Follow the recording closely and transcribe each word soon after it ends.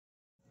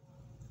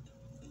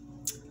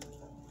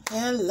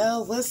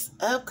Hello, what's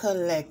up,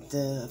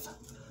 collective?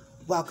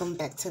 Welcome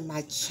back to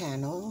my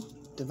channel,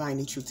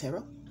 Divinely True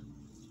Tarot.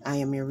 I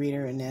am your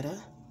reader,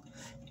 Annetta,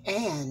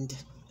 and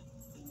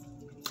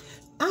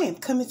I am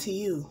coming to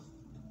you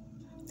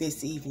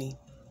this evening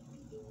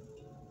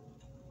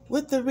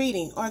with the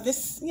reading, or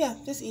this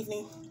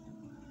evening.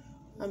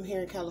 I'm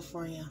here in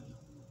California.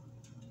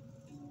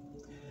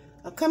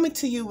 I'm coming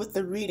to you with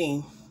the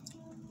reading,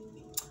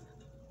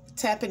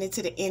 tapping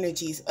into the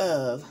energies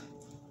of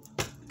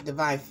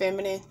Divine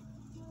Feminine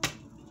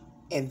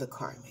and the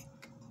Karmic.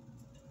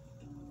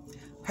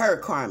 Her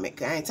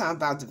Karmic. I ain't talking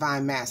about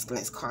Divine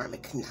Masculine's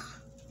Karmic. Nah.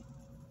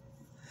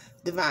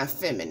 Divine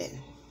Feminine.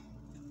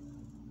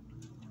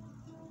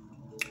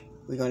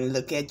 We're going to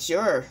look at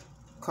your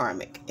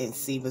Karmic and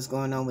see what's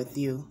going on with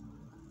you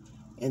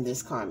in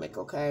this Karmic,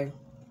 okay?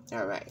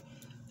 All right.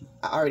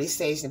 I already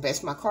staged and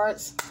best my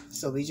cards,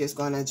 so we're just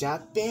going to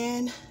jump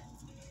in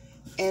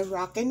and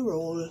rock and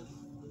roll.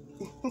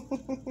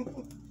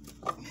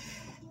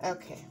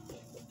 Okay.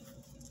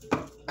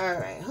 All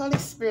right. Holy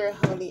Spirit,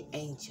 holy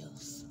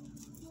angels.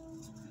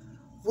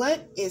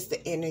 What is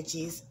the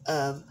energies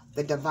of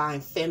the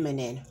Divine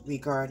Feminine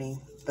regarding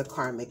the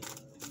Karmic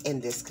in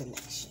this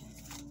connection?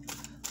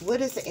 What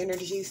is the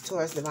energies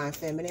towards Divine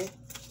Feminine?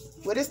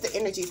 What is the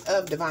energies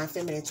of Divine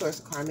Feminine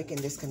towards the Karmic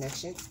in this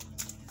connection?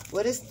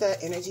 What is the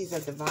energies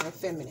of Divine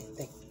Feminine?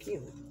 Thank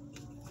you.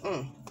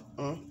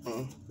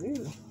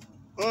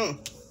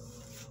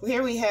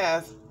 Here we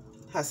have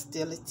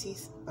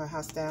hostilities or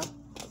hostile.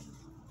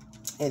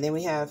 And then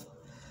we have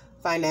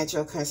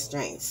financial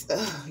constraints.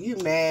 Ugh, you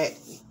mad.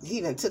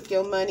 He done took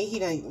your money. He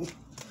done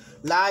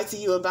lied to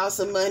you about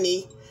some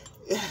money.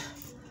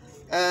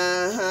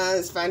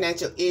 There's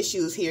financial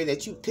issues here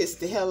that you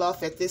pissed the hell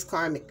off at this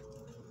Karmic.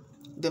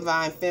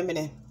 Divine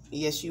Feminine.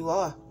 Yes, you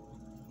are.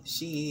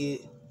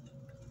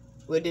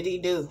 What did he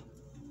do?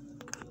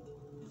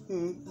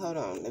 Hold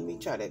on. Let me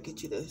try to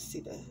get you to see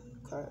the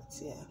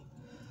cards. Yeah.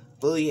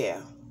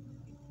 Booyah.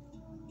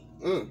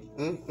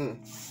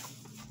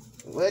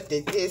 What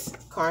did this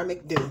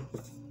Karmic do?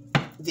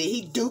 Did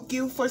he duke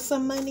you for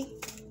some money?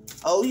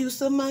 Owe you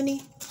some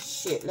money?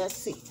 Shit, let's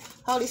see.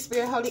 Holy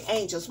Spirit, holy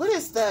angels. What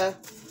is the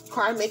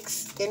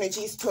Karmic's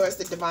energies towards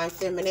the Divine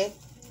Feminine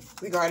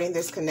regarding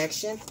this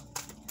connection?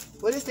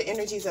 What is the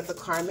energies of the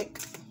Karmic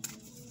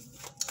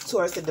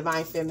towards the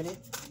Divine Feminine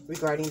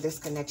regarding this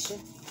connection?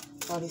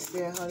 Holy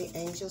Spirit, holy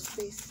angels,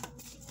 please.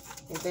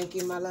 And thank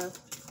you, my love.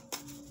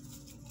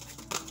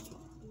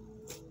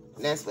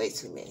 That's way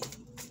too many.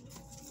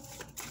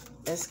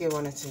 Let's get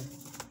one or two.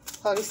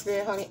 Holy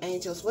Spirit, holy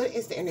angels, what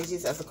is the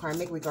energies of the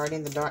Karmic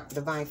regarding the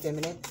Divine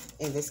Feminine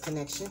in this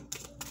connection?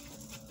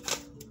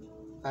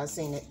 I've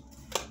seen it.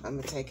 I'm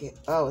going to take it.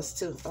 Oh, it's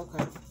two.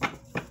 Okay.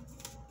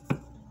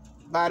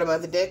 Bottom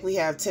of the deck, we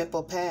have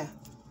Temple Path.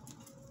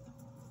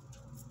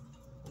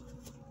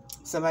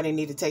 Somebody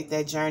need to take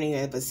that journey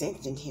of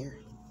ascension here.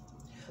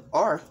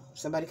 Or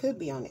somebody could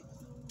be on it.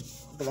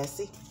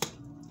 Blessy.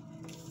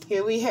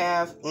 Here we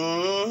have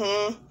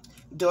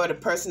door to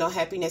personal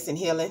happiness and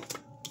healing,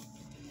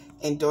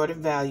 and door to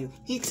value.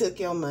 He took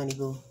your money,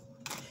 boo.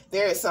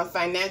 There is some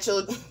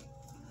financial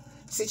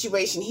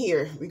situation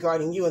here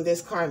regarding you and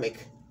this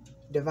Karmic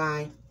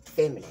Divine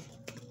Feminine.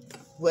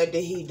 What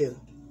did he do?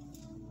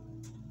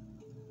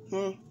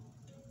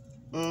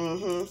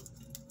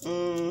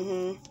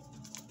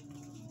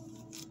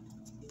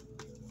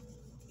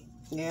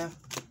 Yeah.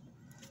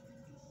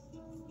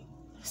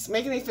 It's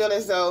making me feel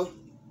as though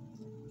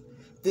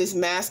this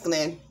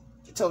masculine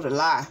told a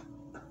lie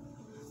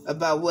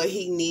about what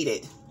he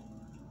needed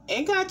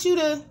and got you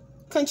to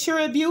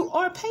contribute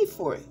or pay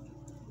for it.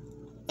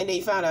 And then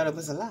you found out it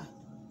was a lie.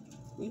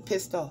 You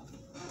pissed off.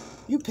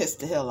 You pissed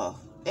the hell off.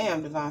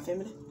 Damn, Divine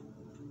Feminine.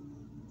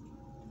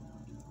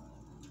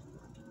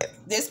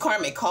 This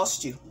Karmic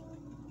cost you.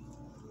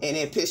 And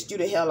it pissed you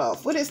the hell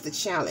off. What is the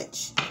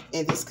challenge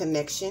in this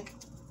connection?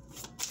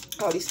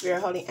 Holy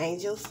Spirit, holy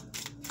angels.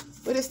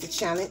 What is the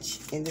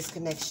challenge in this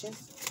connection?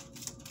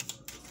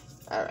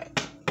 All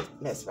right.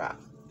 Let's rock.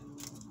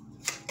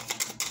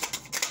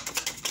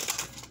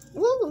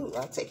 Woo!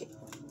 I'll take it.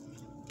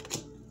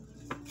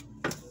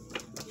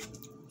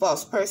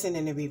 False person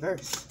in the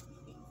reverse.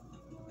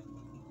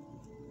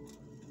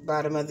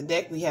 Bottom of the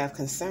deck, we have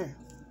concern.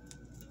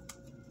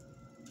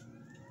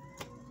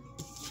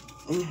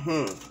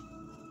 The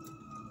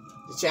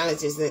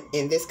challenge is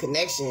in this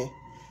connection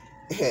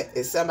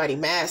is somebody's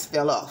mask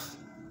fell off.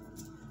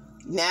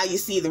 Now you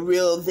see the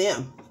real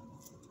them.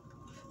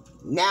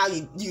 Now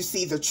you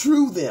see the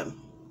true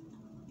them.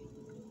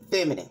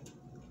 Feminine.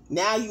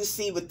 Now you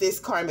see what this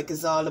Karmic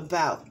is all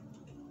about.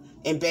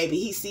 And baby,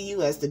 he see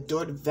you as the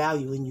door to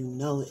value and you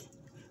know it.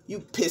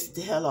 You pissed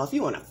the hell off.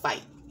 You want to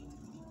fight.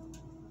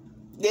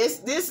 This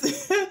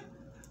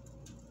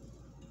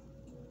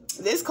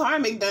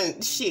Karmic done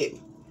shit.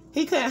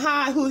 He couldn't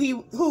hide who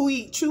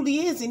he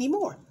truly is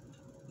anymore.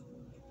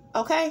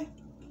 Okay?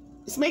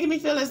 It's making me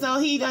feel as though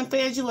he done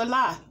fed you a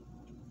lie.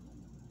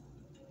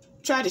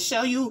 Tried to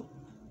show you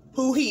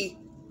who he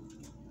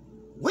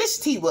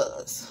wished he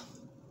was.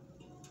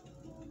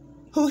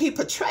 who he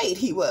portrayed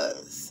he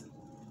was.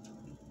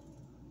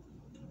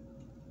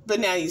 But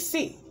now you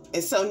see.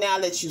 And so now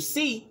that you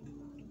see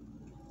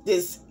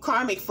this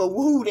karmic for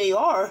who they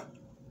are,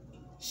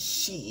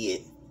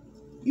 shit,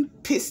 you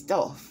pissed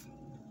off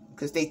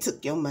because they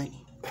took your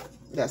money.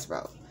 That's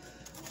right.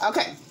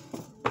 Okay.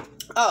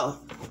 Oh,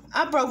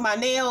 I broke my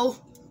nails.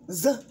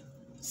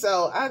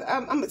 So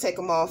I'm going to take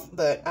them off,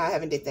 but I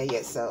haven't did that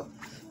yet. So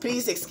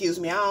please excuse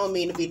me. I don't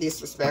mean to be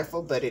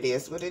disrespectful, but it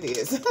is what it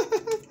is.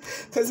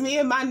 Because me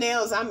and my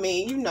nails, I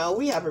mean, you know,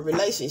 we have a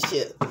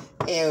relationship.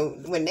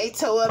 And when they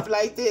toe up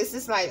like this,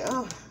 it's like,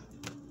 oh.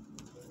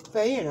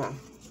 But, you know,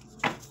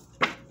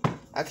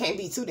 I can't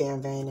be too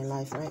damn vain in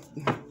life, right?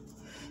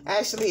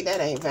 Actually,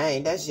 that ain't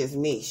vain. That's just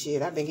me.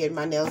 Shit, I've been getting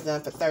my nails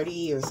done for 30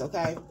 years,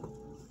 okay?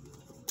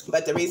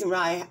 But the reason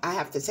why I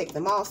have to take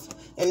them off,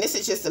 and this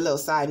is just a little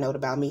side note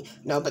about me.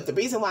 No, but the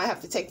reason why I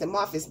have to take them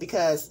off is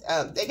because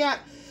they got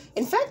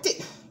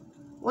infected.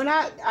 When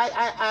I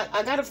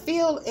got a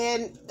feel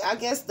in, I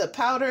guess, the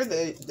powder,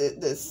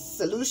 the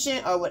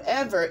solution or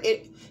whatever,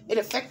 it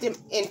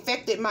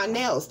infected my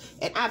nails.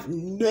 And I've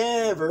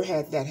never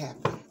had that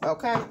happen,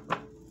 okay?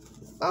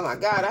 Oh, my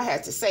God, I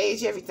had to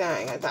sage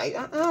everything. I was like,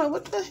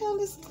 what the hell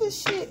is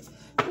this shit?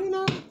 You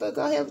know, but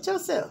go ahead with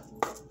yourself.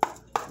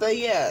 But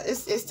yeah,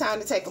 it's time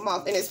to take them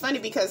off. And it's funny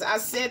because I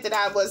said that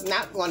I was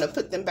not going to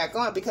put them back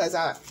on because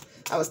I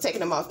was taking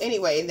them off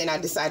anyway. And then I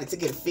decided to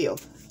get a feel.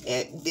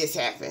 And this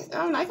happened.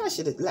 I'm like, I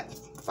should have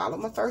followed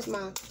my first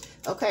mind.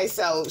 Okay,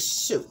 so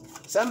shoot.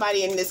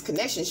 Somebody in this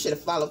connection should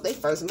have followed their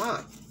first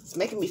mind. It's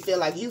making me feel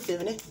like you,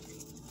 feminine.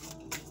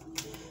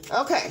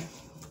 Okay,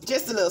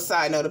 just a little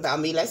side note about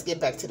me. Let's get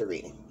back to the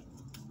reading.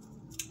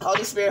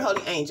 Holy Spirit,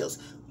 Holy Angels.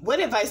 What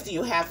advice do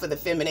you have for the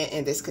feminine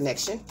in this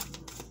connection?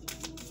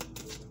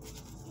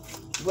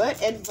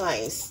 What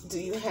advice do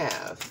you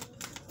have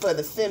for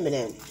the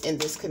feminine in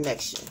this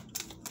connection?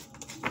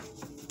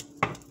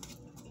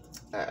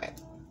 All right,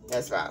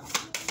 that's right.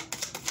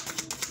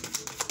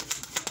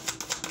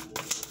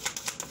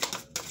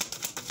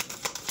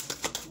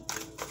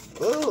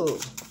 Ooh.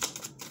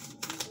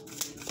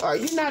 Are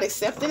you not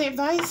accepting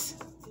advice?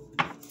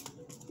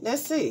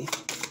 Let's see.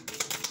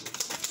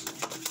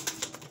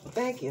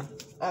 Thank you.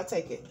 I'll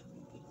take it.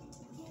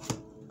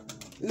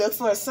 Look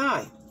for a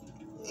sign.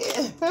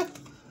 Yeah.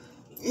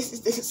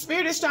 The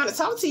spirit is trying to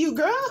talk to you,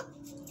 girl.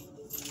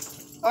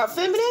 Or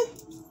feminine.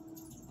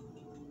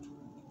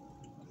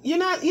 You're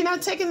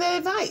not taking the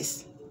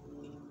advice.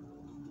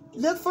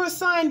 Look for a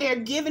sign. They're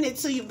giving it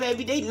to you,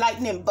 baby. They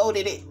lightning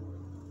bolted it.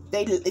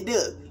 They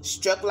did.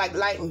 Struck like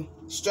lightning.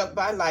 Struck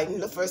by lightning.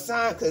 Look for a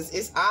sign because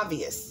it's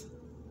obvious.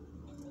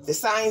 The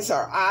signs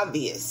are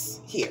obvious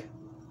here.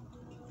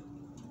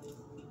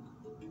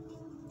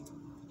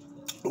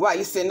 While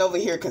you're sitting over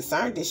here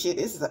concerned and shit,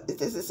 this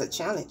is a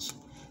challenge.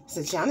 It's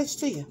a challenge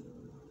to you.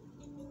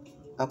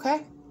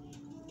 Okay?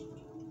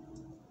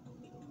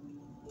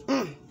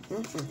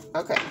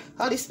 Okay.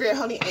 Holy Spirit,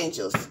 Holy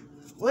Angels.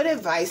 What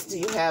advice do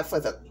you have for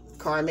the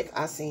karmic?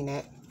 I seen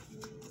that.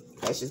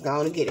 Let's just go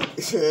on and get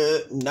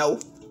it. No.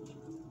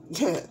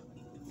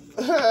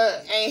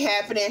 Ain't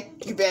happening.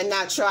 You better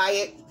not try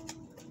it.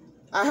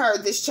 I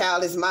heard this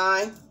child is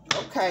mine.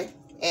 Okay.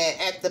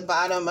 And at the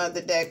bottom of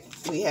the deck,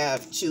 we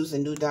have choose a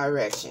new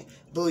direction.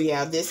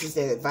 Booyah, this is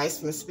the advice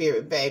from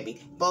Spirit,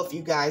 baby. Both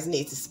you guys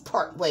need to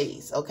part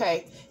ways,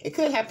 okay? It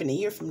could happen a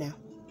year from now.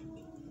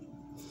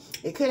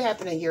 It could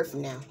happen a year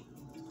from now.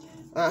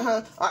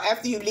 Or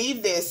after you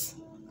leave this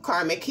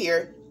karmic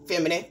here,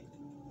 feminine,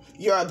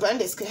 your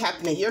abundance could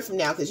happen a year from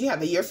now because you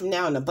have a year from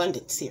now in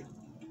abundance here.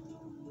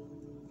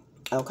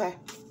 Okay?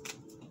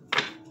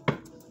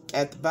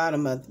 At the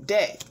bottom of the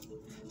deck.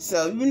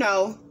 So, you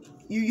know,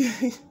 you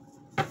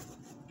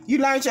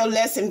learned your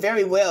lesson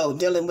very well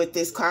dealing with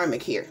this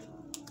karmic here.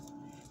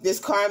 This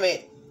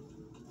karmic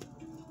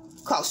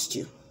cost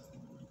you.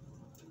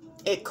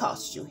 It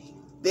cost you.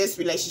 This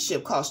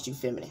relationship cost you,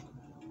 feminine.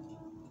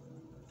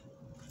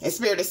 And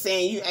Spirit is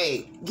saying, you,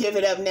 hey, give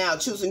it up now.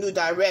 Choose a new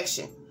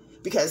direction.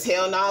 Because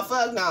hell no,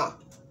 fuck no.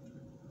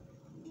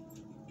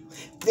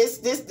 This,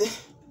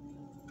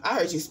 I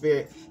heard you,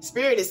 Spirit.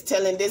 Spirit is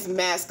telling this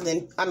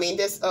masculine,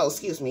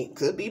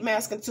 could be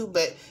masculine too,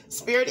 but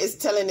Spirit is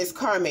telling this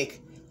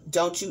karmic,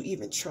 don't you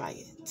even try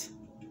it.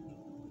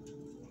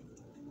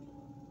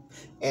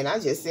 And I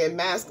just said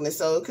masculine,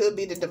 so it could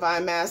be the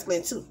divine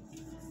masculine too.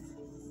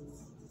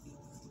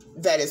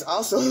 That is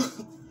also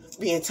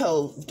being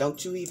told,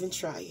 don't you even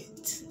try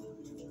it.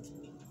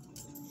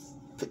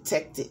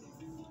 Protect it.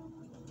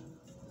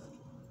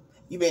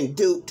 You've been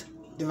duped,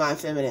 divine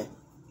feminine,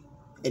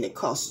 and it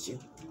cost you.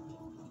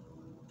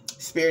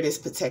 Spirit is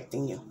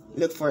protecting you.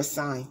 Look for a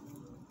sign.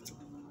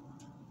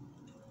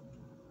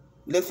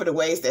 Look for the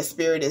ways that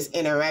Spirit is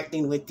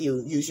interacting with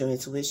you. Use your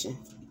intuition.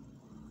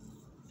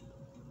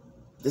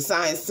 The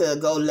signs to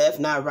go left,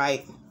 not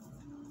right.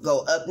 Go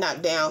up,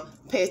 not down.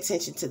 Pay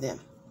attention to them.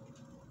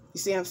 You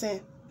see what I'm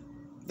saying?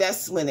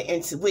 That's when the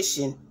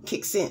intuition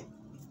kicks in.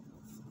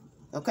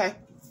 Okay?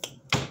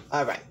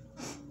 All right.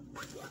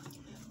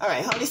 All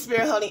right. Holy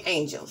Spirit, Holy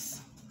Angels.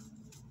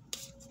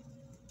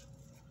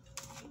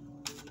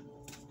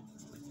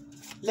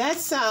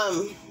 Let's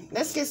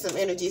get some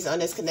energies on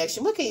this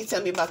connection. What can you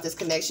tell me about this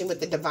connection with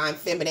the divine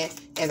feminine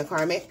and the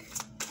karmic?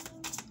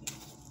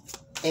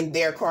 And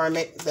their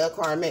karmic, the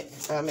karmic.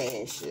 I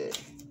mean,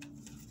 shit.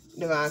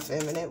 Divine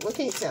feminine. What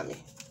can you tell me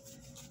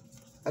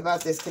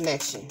about this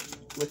connection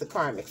with the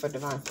karmic for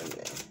divine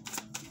feminine?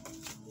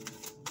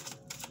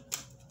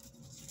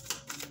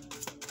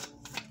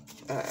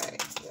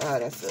 Alright. Oh,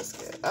 that feels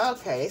good.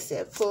 Okay, they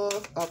said pull.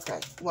 Okay.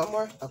 One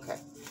more? Okay.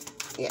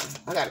 Yeah.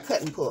 I got to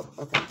cut and pull.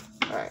 Okay.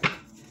 Alright.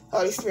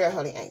 Holy Spirit,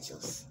 Holy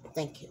Angels.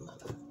 Thank you,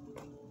 Mother.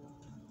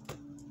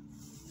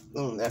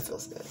 That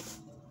feels good.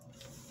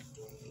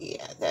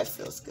 Yeah, that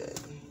feels good.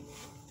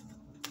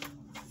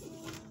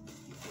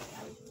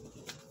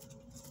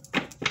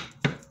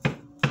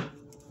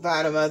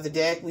 Bottom of the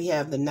deck, we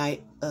have the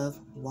Knight of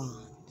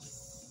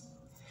Wands.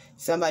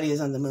 Somebody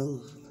is on the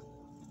move.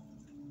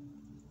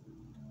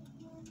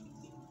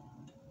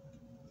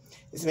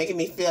 It's making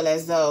me feel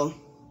as though,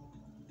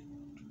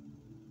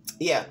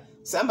 yeah,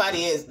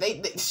 somebody is,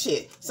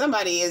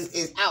 somebody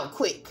is out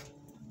quick.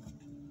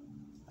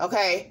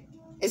 Okay?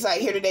 It's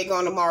like here today,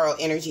 gone tomorrow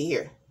energy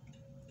here.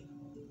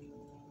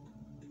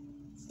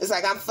 It's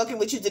like I'm fucking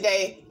with you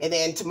today, and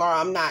then tomorrow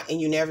I'm not,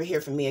 and you never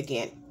hear from me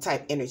again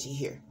type energy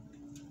here.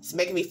 It's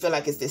making me feel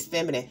like it's this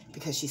feminine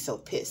because she's so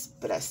pissed,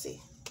 but I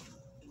see.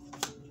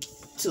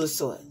 Two of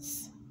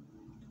Swords.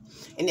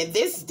 And in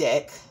this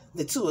deck,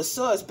 the Two of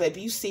Swords,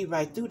 baby, you see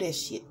right through that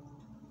shit.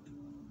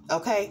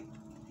 Okay?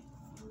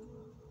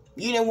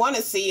 You didn't want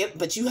to see it,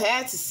 but you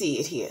had to see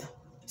it here.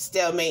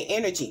 Stalemate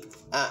energy.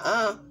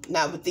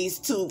 Now with these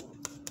two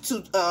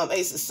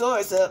Ace of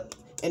Swords up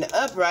in the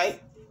upright,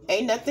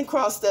 ain't nothing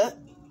crossed up.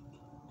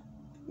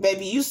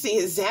 Baby, you see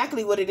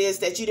exactly what it is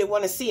that you didn't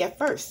want to see at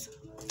first.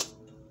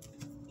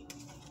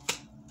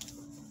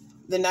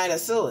 The Knight of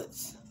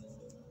Swords.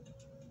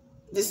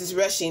 This is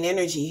rushing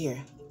energy here.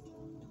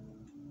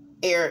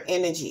 Air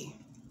energy.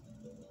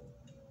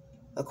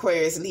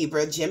 Aquarius,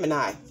 Libra,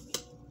 Gemini.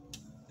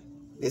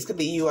 This could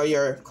be you or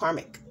your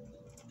karmic.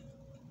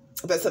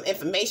 But some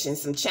information,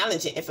 some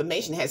challenging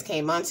information has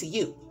came onto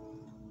you.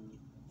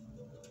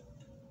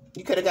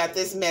 You could have got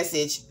this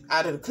message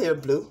out of the clear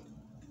blue,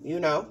 you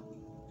know.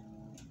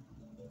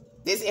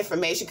 This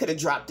information could have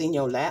dropped in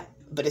your lap,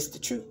 but it's the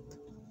truth.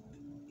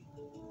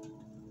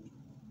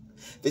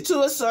 The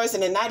Two of Swords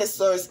and the Knight of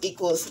Swords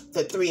equals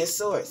the Three of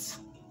Swords.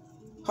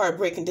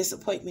 Heartbreak and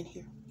disappointment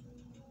here.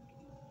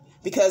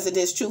 Because of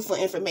this truthful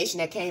information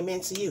that came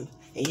into you.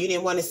 And you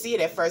didn't want to see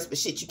it at first, but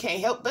shit, you can't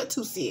help but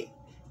to see it.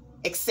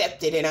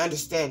 Accept it and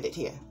understand it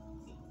here.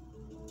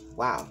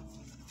 Wow.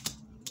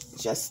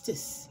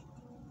 Justice.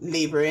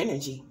 Libra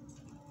energy.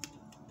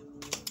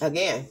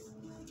 Again,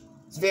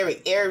 it's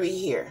very airy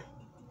here.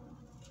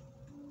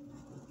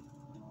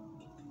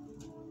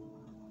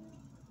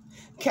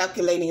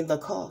 Calculating the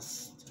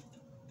cost.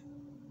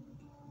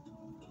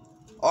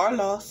 Or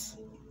loss.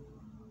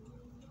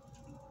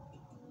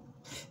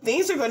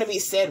 Things are going to be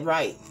set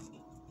right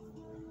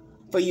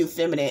for you,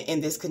 feminine, in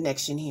this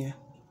connection here.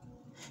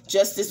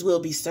 Justice will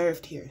be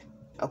served here,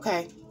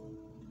 okay?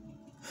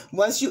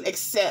 Once you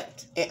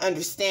accept and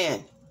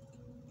understand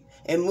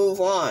and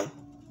move on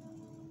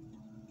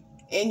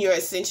in your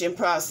ascension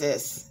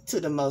process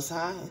to the Most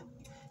High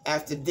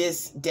after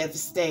this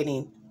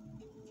devastating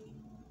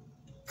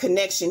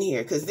connection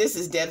here, because this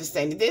is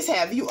devastating. This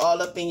have you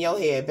all up in your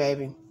head,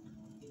 baby.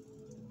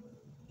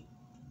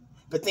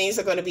 But things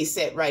are going to be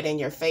set right in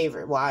your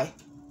favor. Why?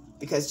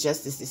 Because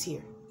justice is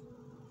here.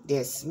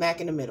 They're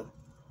smack in the middle.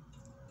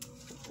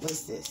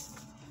 What's this?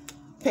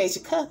 Page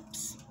of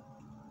Cups.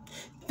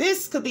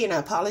 This could be an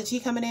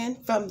apology coming in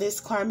from this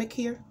karmic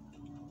here.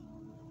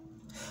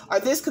 Or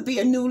this could be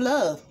a new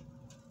love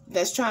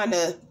that's trying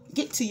to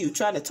get to you,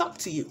 trying to talk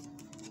to you.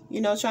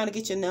 You know, trying to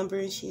get your number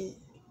and shit.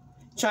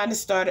 Trying to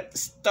start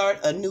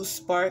a new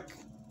spark.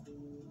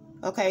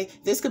 Okay?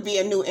 This could be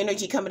a new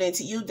energy coming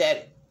into you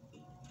that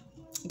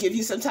give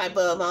you some type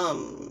of,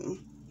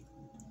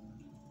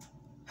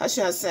 how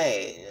should I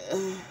say,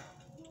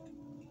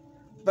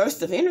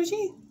 burst of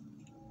energy,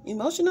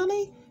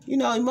 emotionally, you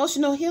know,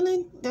 emotional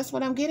healing. That's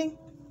what I'm getting.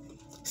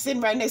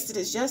 Sitting right next to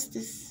this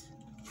justice.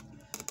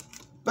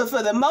 But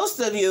for the most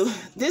of you,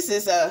 this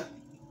is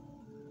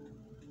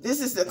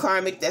the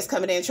karmic that's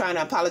coming in trying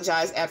to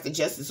apologize after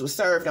justice was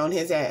served on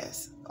his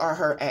ass or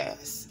her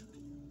ass.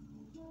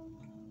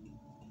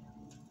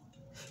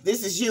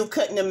 This is you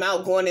cutting them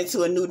out, going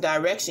into a new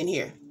direction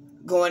here.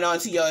 Going on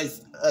to your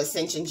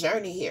ascension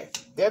journey here.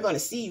 They're going to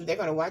see you. They're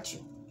going to watch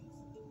you.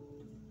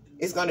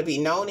 It's going to be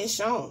known and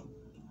shown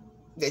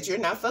that you're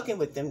not fucking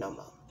with them no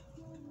more.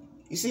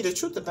 You see the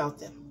truth about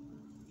them.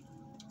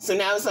 So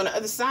now it's on the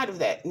other side of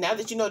that. Now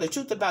that you know the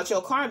truth about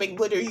your karmic,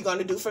 what are you going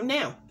to do from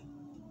now?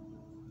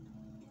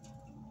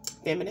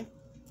 Feminine.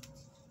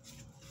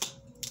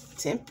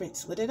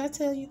 Temperance. What did I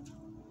tell you?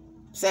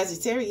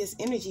 Sagittarius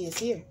energy is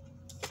here.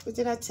 What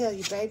did I tell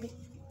you, baby?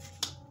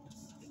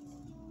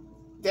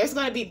 There's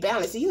going to be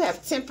balance. You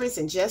have temperance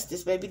and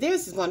justice, baby.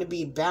 There's going to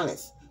be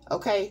balance,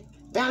 okay?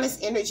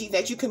 Balanced energy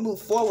that you can move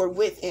forward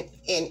with and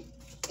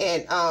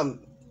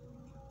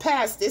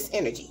past this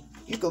energy.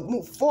 You could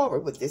move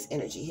forward with this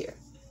energy here.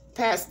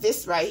 Past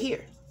this right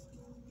here.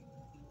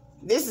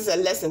 This is a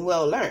lesson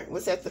well learned.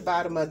 What's at the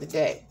bottom of the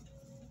day?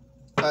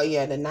 Oh,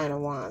 yeah, the Nine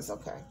of Wands.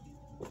 Okay.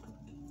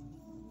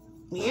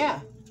 Yeah.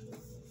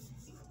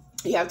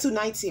 You have 2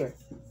 knights here.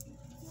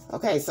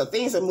 Okay, so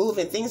things are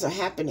moving. Things are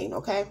happening,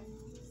 okay?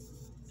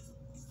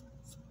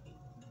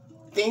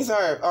 Things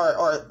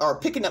are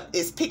picking up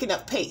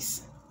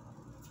pace.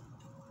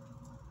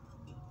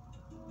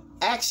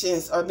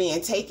 Actions are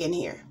being taken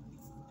here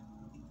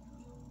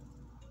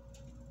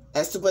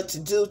as to what to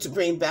do to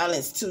bring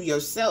balance to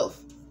yourself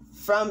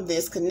from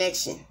this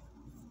connection.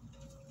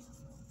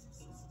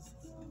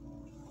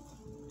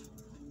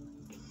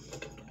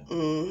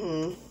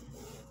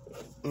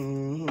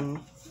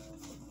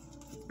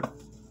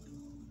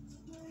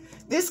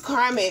 This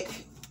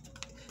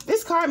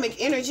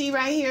karmic energy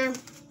right here,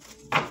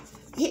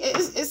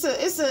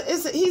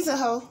 he's a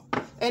hoe.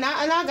 And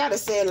I gotta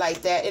say it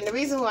like that. And the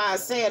reason why I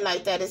say it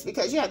like that is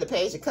because you have the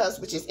Page of Cups,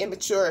 which is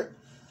immature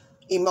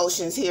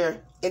emotions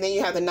here. And then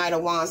you have the Knight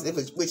of Wands,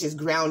 which is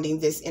grounding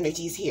this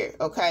energies here,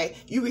 okay?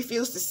 You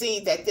refuse to see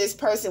that this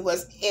person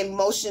was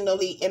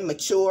emotionally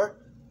immature,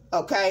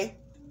 okay?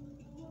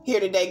 Here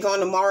today, gone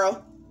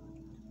tomorrow.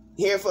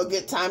 Here for a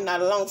good time,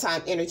 not a long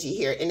time energy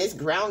here. And it's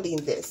grounding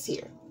this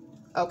here,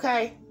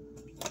 okay?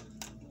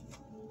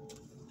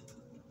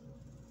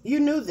 You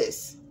knew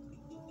this.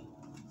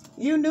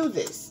 You knew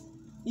this.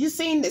 You've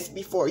seen this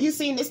before. You've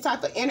seen this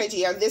type of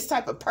energy or this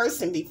type of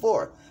person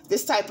before.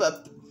 This type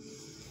of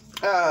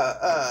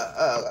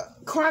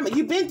karma.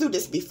 You've been through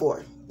this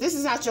before. This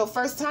is not your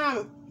first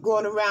time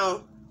going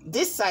around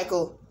this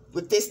cycle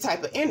with this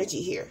type of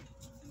energy here,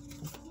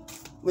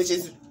 which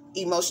is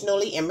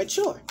emotionally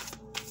immature.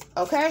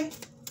 Okay?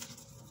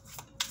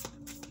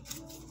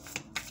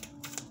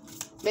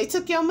 They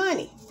took your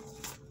money.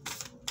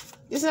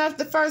 This is not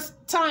the first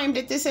time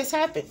that this has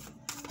happened.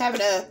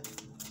 Having a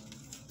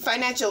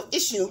financial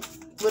issue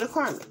with a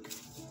karmic.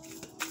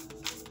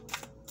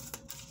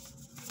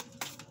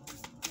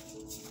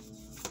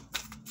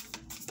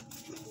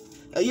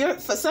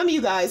 For some of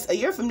you guys, a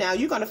year from now,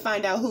 you're going to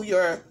find out who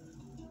your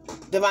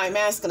divine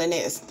masculine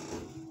is.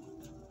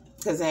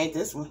 Because it ain't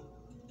this one.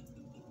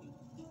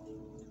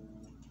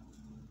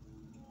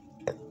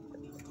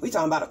 We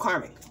talking about a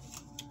karmic.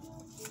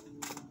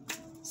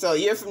 So a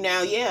year from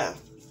now, yeah,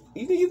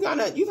 you're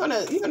gonna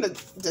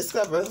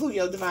discover who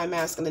your divine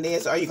masculine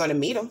is, or you're gonna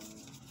meet them,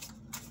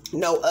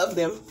 know of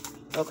them.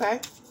 Okay.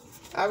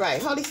 All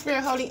right. Holy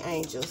Spirit, holy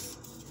angels.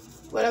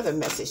 What other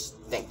message?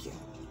 Thank you.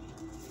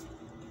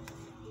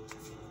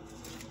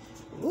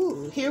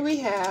 Ooh, here we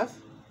have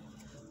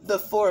the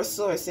Four of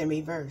Swords in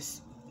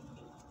reverse.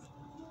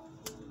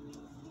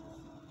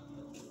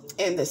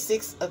 And the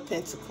Six of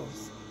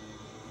Pentacles.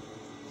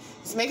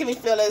 It's making me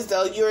feel as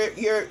though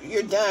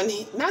you're done,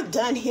 not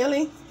done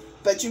healing,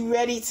 but you're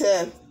ready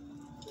to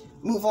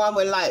move on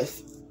with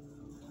life.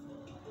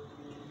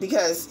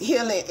 Because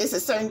healing is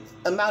a certain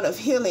amount of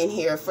healing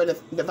here for the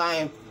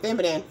divine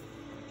feminine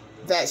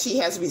that she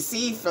has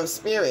received from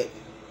spirit.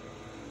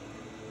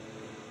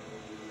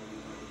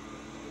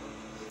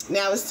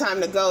 Now it's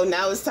time to go.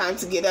 Now it's time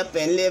to get up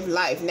and live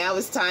life. Now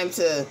it's time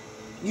to,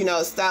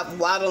 stop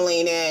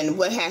waddling in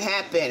what had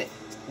happened.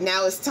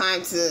 Now it's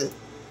time to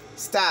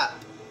stop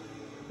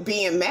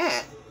being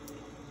mad,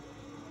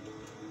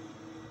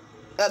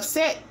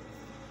 upset,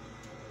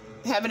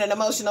 having an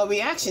emotional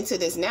reaction to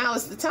this. Now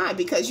is the time,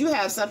 because you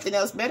have something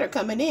else better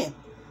coming in.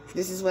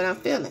 This is what I'm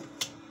feeling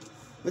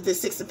with the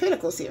Six of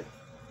Pentacles here.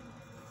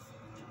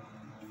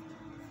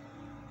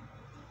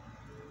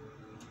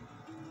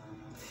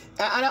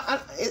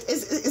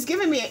 It's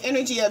giving me an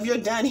energy of you're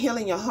done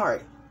healing your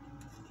heart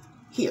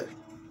here.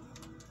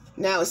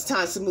 Now it's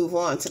time to move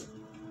on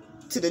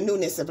to the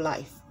newness of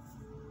life,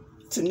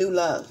 to new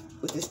love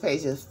with this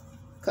Page of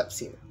Cups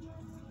here.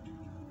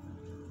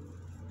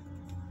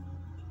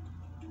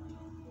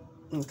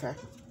 Okay.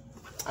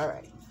 All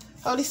right.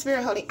 Holy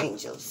Spirit, holy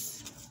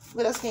angels.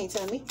 What else can you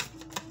tell me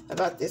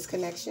about this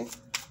connection?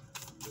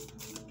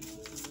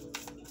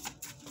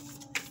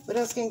 What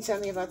else can you tell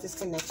me about this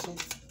connection?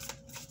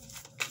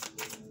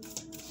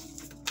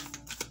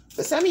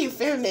 For some of you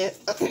feminine,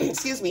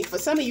 excuse me, for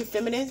some of you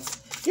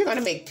feminines, you're going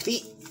to make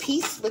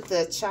peace with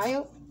the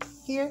child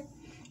here.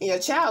 And your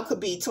child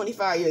could be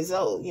 25 years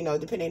old,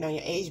 depending on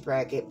your age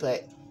bracket,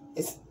 but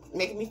it's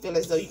making me feel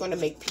as though you're going to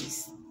make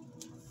peace.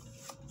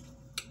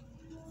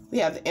 We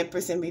have the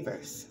Empress in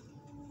reverse.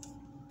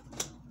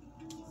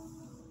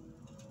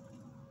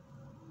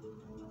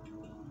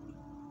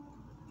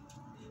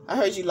 I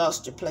heard you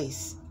lost your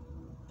place.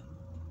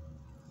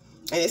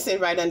 And it's in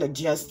right under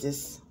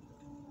justice.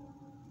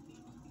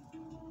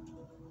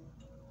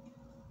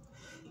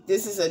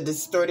 This is a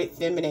distorted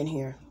feminine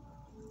here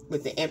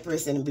with the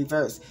Empress in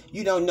reverse.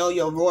 You don't know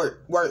your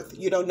worth.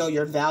 You don't know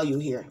your value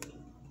here.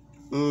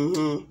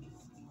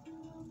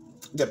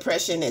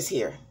 Depression is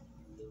here.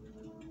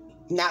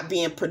 Not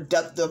being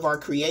productive or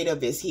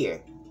creative is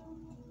here.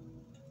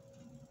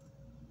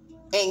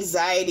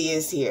 Anxiety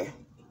is here.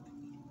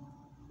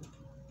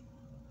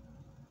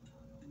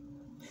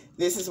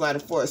 This is why the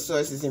Four of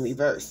Swords is in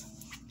reverse.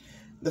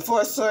 The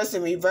Four of Swords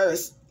in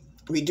reverse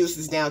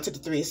reduces down to the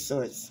Three of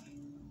Swords.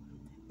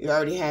 You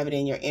already have it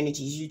in your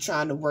energies. You're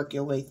trying to work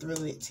your way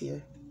through it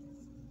here.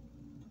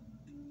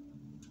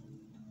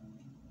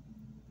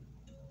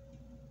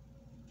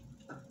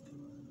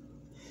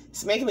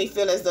 It's making me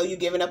feel as though you're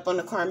giving up on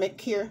the karmic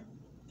here.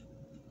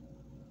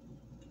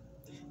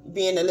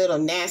 Being a little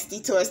nasty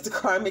towards the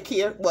karmic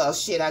here. Well,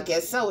 shit, I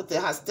guess so with the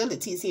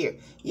hostilities here.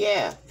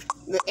 Yeah.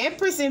 The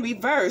Empress in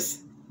reverse,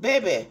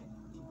 baby.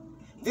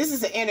 This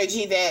is an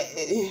energy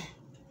that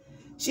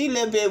she a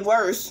little bit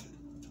worse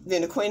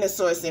than the Queen of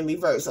Swords in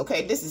reverse.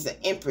 Okay, this is an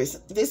Empress.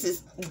 This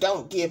is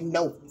don't give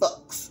no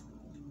fucks.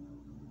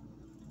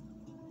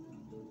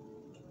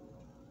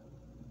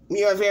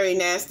 You're very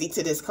nasty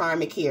to this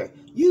karmic here.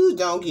 You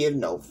don't give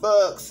no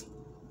fucks.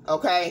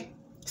 Okay?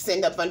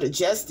 Send up under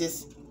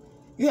justice.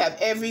 You have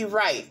every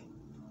right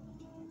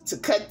to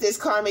cut this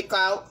karmic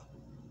out.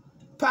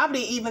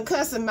 Probably even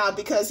cuss him out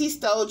because he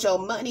stole your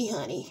money,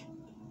 honey.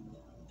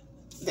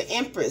 The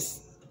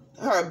Empress,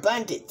 her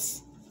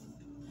abundance,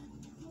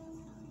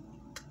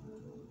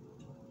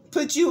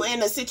 put you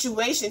in a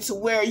situation to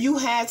where you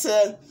had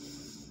to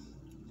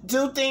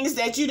do things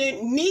that you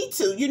didn't need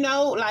to. You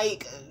know,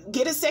 like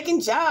get a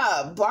second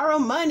job, borrow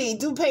money,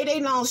 do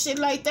payday loans, shit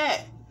like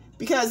that.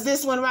 Because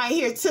this one right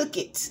here took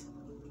it.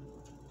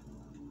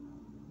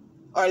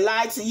 Or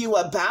lied to you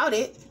about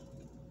it.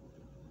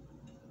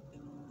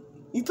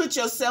 You put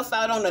yourself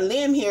out on a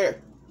limb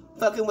here,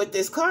 fucking with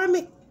this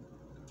karmic,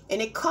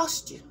 and it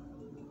cost you.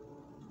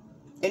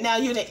 And now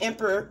you're the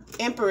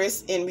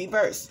Empress in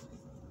reverse.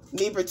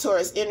 Libra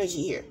Taurus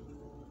energy here.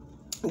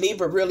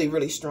 Libra really,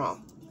 really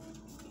strong.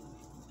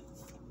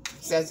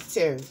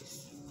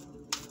 Sagittarius.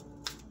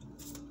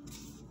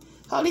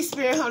 Holy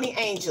Spirit, Holy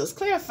Angels,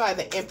 clarify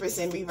the Empress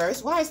in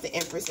reverse. Why is the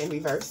Empress in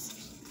reverse?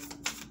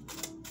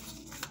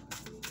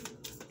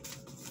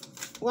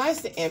 Why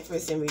is the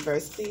Empress in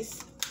reverse,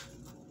 please?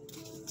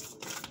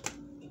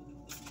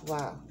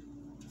 Wow.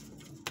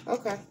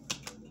 Okay.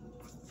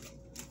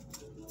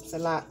 It's a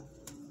lot.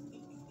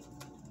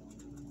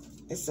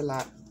 It's a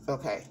lot.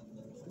 Okay.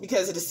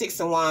 Because of the Six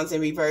of Wands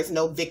in reverse,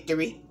 no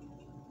victory.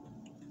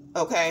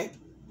 Okay.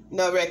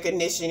 No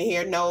recognition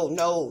here.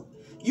 No.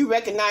 You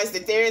recognize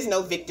that there is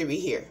no victory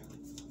here.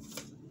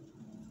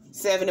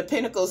 Seven of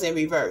Pentacles in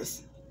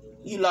reverse.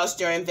 You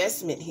lost your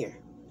investment here.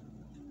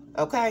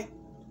 Okay.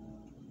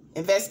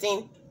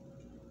 Investing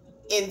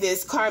in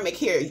this karmic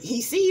here.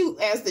 He see you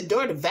as the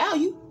door to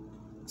value.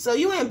 So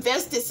you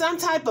invested some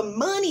type of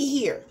money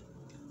here.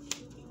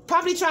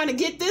 Probably trying to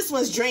get this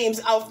one's dreams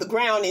off the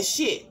ground and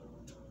shit.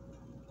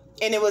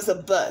 And it was a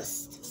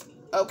bust.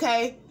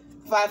 Okay?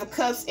 Five of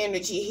Cups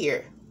energy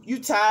here. You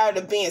tired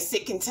of being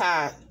sick and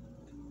tired.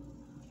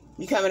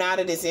 You coming out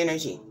of this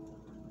energy.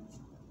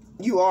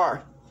 You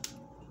are.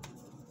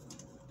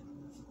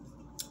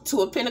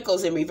 Two of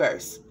Pentacles in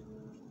reverse.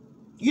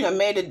 You done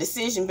made a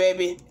decision,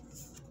 baby.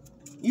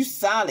 You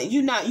solid.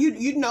 You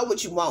know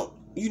what you want.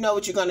 You know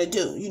what you're going to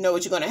do. You know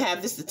what you're going to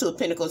have. This is the Two of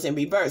Pentacles in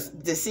reverse.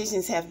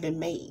 Decisions have been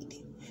made.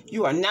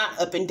 You are not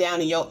up and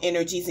down in your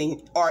energies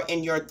or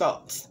in your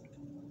thoughts.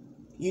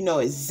 You know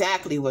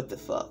exactly what the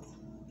fuck.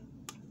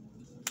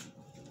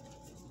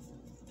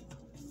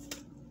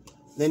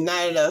 The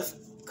Knight of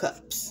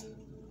Cups.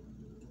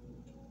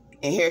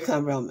 And here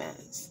come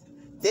romance.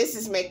 This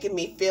is making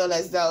me feel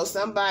as though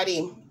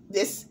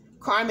this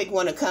karmic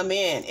want to come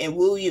in and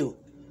woo you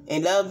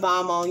and love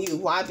bomb on you.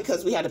 Why?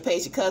 Because we had a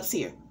Page of Cups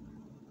here.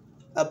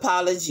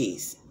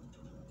 Apologies.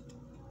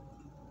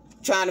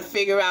 Trying to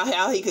figure out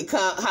how he could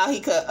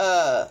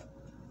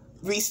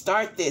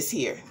restart this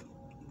here.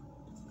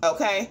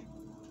 Okay?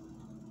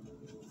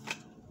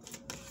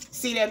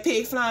 See that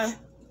pig flying?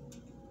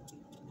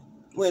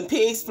 When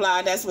pigs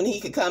fly, that's when he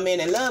could come in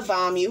and love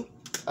bomb you.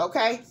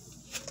 Okay?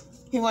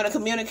 He want to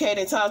communicate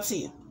and talk to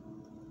you.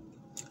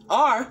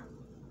 Or,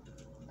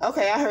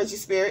 okay, I heard you,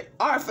 Spirit.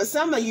 Or for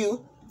some of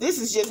you, this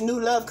is just new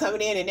love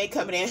coming in and they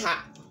coming in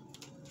hot.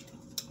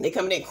 They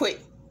coming in quick.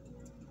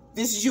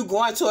 This is you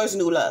going towards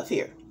new love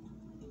here.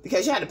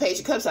 Because you had the Page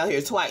of Cups out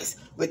here twice.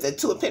 With the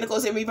Two of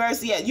Pentacles in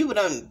reverse, yeah, you would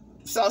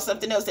saw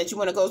something else that you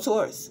want to go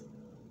towards.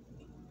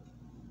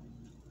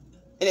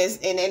 And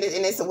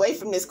it's away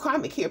from this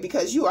karmic here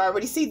because you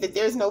already see that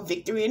there's no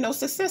victory and no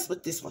success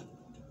with this one.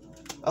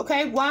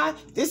 Okay, why?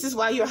 This is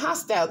why you're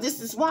hostile.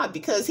 This is why.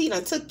 Because he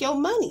done took your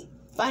money.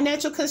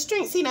 Financial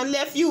constraints. He done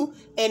left you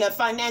in a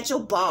financial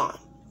bind.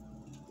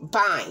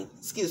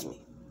 Excuse me.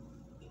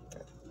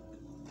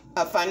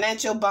 A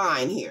financial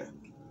bind here.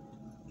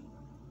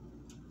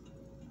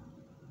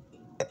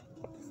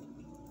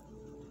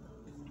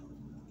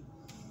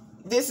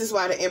 This is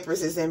why the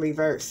Empress is in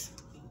reverse.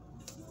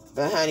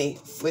 But honey,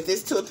 with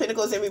this Two of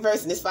Pentacles in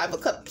reverse and this Five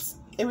of Cups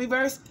in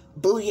reverse,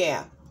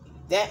 booyah.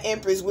 That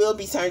Empress will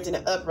be turned in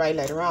the upright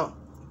later on.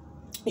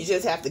 You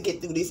just have to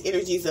get through these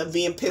energies of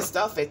being pissed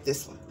off at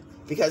this one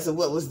because of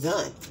what was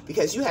done.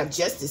 Because you have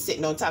justice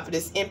sitting on top of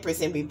this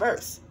Empress in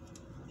reverse.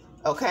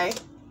 Okay?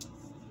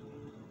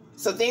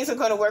 So things are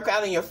going to work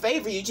out in your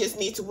favor. You just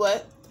need to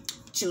what?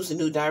 Choose a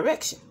new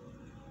direction.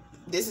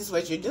 this is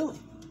what you're doing.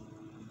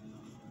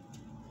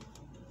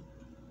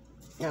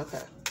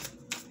 Okay.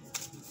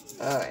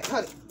 All right.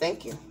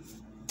 Thank you.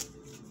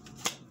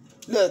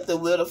 Look, the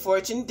Wheel of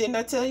Fortune, didn't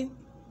I tell you?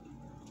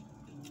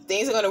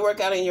 Things are going to work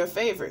out in your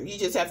favor. You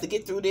just have to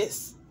get through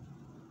this.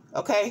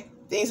 Okay?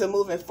 Things are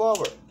moving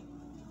forward.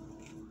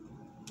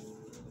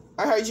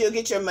 I heard you'll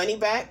get your money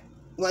back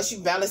once you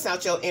balance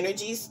out your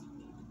energies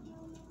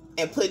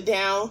and put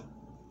down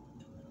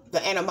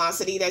the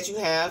animosity that you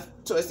have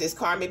towards this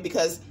karmic,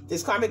 because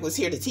this karmic was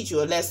here to teach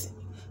you a lesson.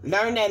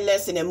 Learn that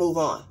lesson and move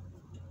on.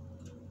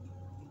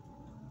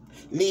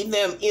 Leave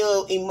them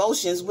ill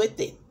emotions with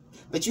it.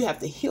 But you have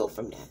to heal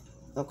from that.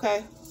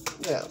 Okay?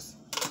 What else?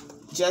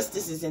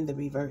 Justice is in the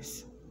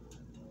reverse.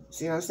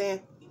 See what I'm saying?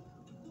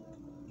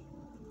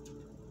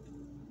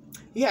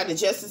 You have the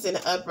Justice in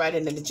the upright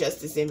and then the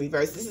Justice in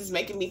reverse. This is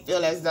making me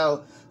feel as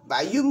though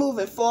by you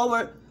moving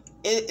forward,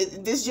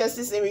 this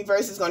Justice in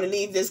reverse is going to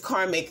leave this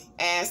karmic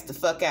ass the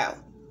fuck out.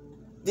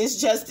 This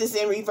Justice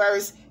in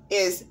reverse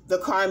is the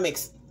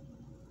karmic's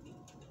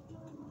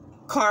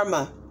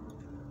karma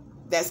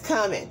that's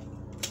coming.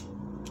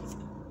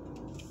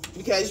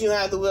 Because you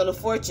have the Wheel of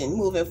Fortune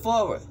moving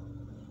forward.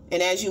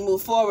 And as you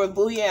move forward,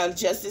 booyah,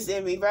 Justice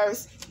in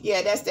reverse.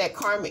 Yeah, that's that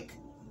karmic.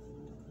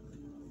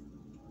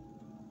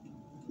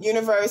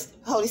 Universe,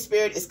 Holy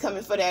Spirit is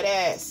coming for that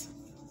ass.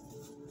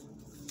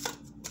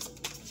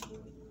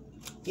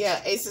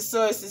 Yeah, Ace of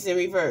Swords is in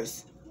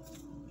reverse.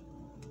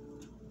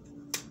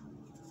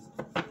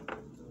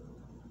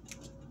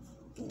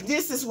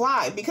 This is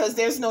why. Because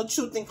there's no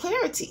truth and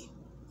clarity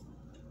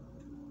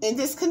in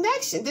this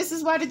connection. This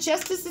is why the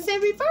Justice is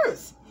in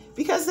reverse.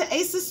 Because the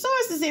Ace of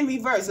Swords is in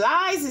reverse.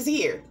 Lies is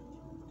here.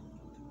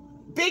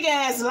 Big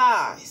ass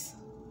lies.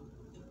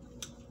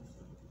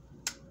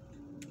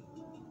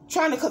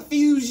 Trying to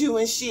confuse you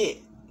and shit.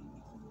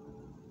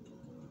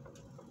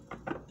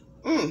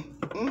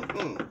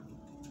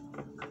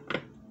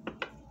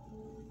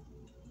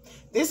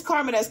 This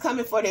karma that's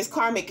coming for this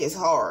karmic is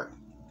hard.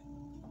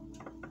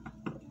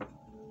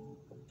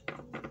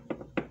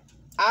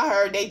 I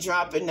heard they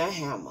dropping the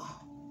hammer.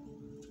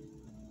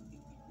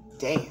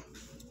 Damn.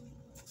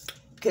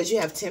 Because you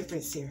have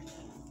Temperance here.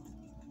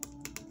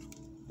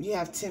 You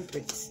have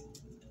Temperance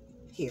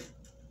here.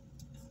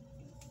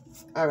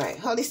 All right.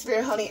 Holy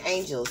Spirit, Holy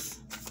Angels.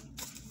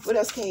 What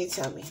else can you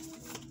tell me?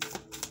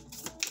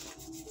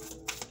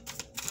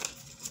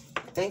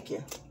 Thank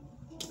you.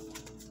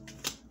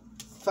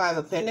 Five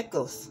of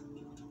Pentacles.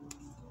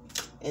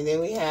 And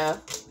then we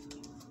have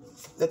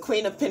the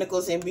Queen of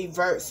Pentacles in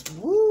reverse.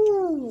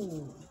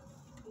 Woo!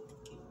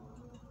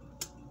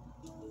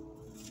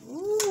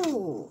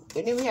 Woo!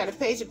 And then we have the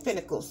Page of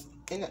Pentacles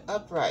in the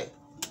upright.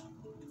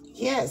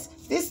 Yes,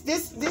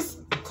 this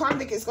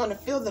karmic is going to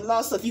feel the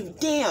loss of you.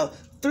 Damn,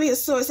 Three of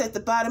Swords at the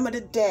bottom of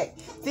the deck.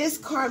 This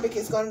karmic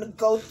is going to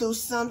go through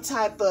some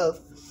type of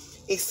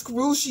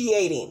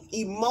excruciating,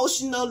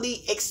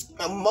 emotionally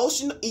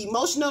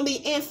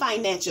and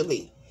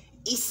financially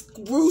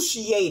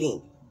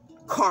excruciating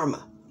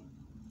karma.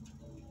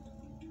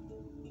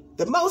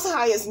 The Most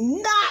High is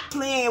not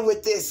playing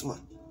with this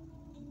one.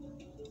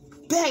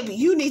 Baby,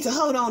 you need to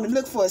hold on and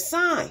look for a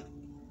sign.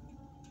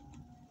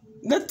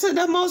 Look to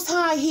the Most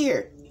High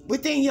here,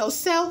 within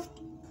yourself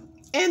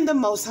and the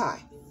Most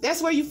High.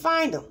 That's where you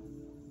find them.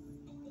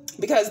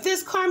 Because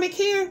this karmic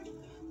here,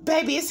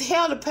 baby, it's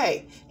hell to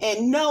pay.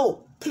 And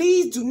no,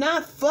 please do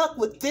not fuck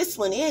with this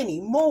one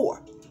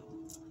anymore.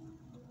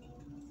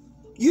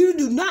 You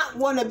do not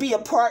want to be a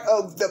part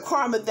of the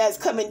karma that's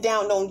coming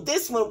down on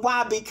this one.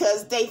 Why?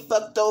 Because they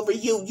fucked over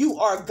you. You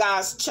are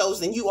God's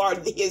chosen. You are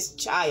his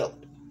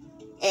child.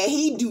 And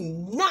he do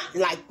not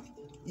like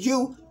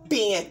you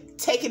being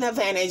taken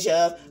advantage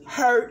of,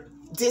 hurt,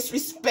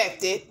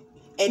 disrespected,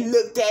 and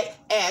looked at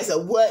as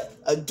a what?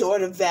 A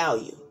daughter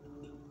value.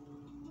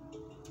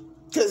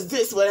 Because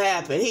this what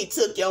happened. He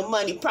took your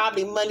money,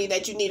 probably money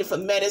that you needed for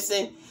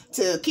medicine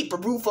to keep a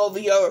roof over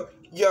your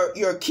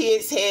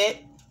kid's head.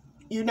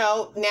 You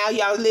know, now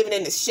y'all living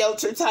in a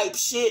shelter type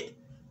shit.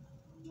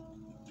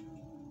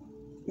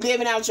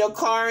 Living out your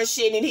car and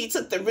shit, and he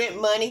took the rent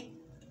money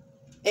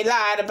and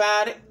lied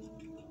about it.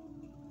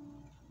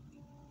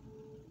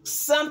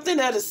 Something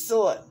of the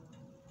sort.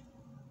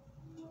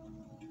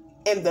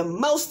 And the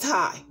Most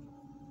High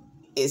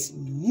is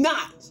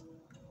not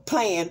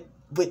playing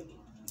with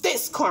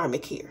this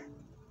karmic here.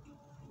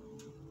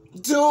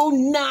 Do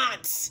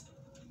not.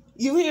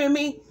 You hear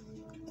me?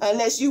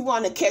 Unless you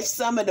want to catch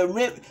some of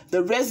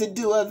the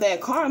residue of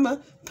that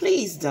karma,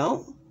 please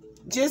don't.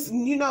 Just,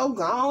 you know,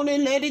 go on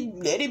and let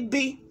it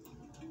be.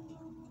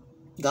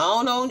 Go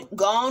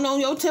on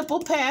your temple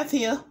path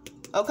here.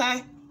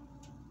 Okay?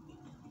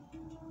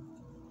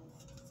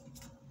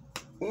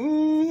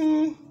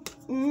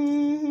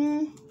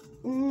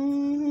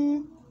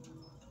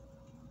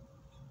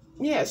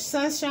 Yeah,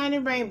 sunshine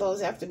and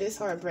rainbows after this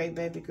heartbreak,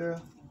 baby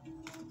girl.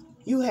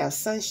 You have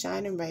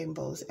sunshine and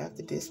rainbows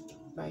after this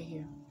right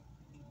here.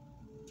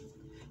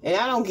 And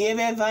I don't give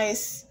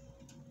advice,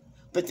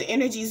 but the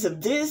energies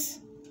of this,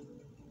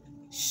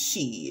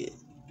 shit.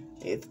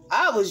 If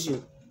I was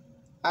you,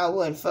 I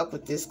wouldn't fuck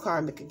with this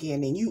karmic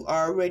again. And you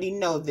already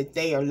know that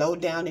they are low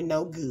down and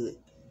no good.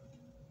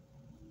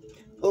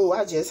 Oh,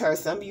 I just heard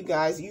some of you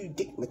guys, you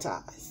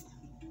digmatized.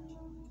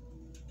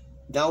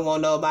 Don't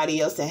want nobody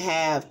else to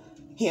have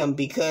him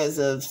because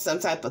of some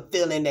type of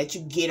feeling that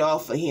you get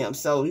off of him.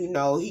 So, you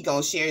know, he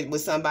gonna share it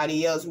with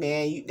somebody else,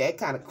 man. That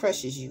kind of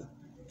crushes you.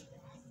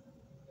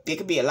 It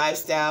could be a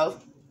lifestyle,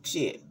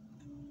 shit,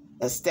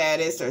 a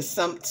status, or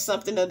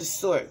something of the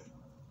sort.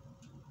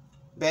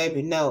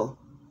 Baby, no.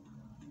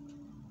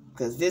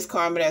 Because this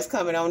karma that's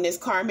coming on this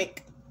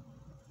karmic,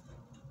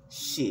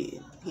 shit,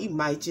 he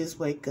might just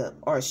wake up.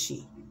 Or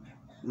she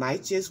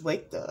might just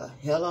wake the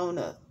hell on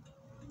up.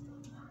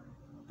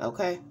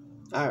 Okay?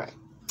 Alright.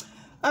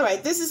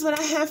 Alright, this is what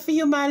I have for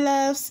you, my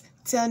loves.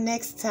 Till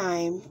next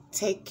time,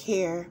 take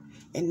care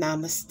and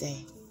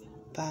namaste.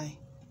 Bye.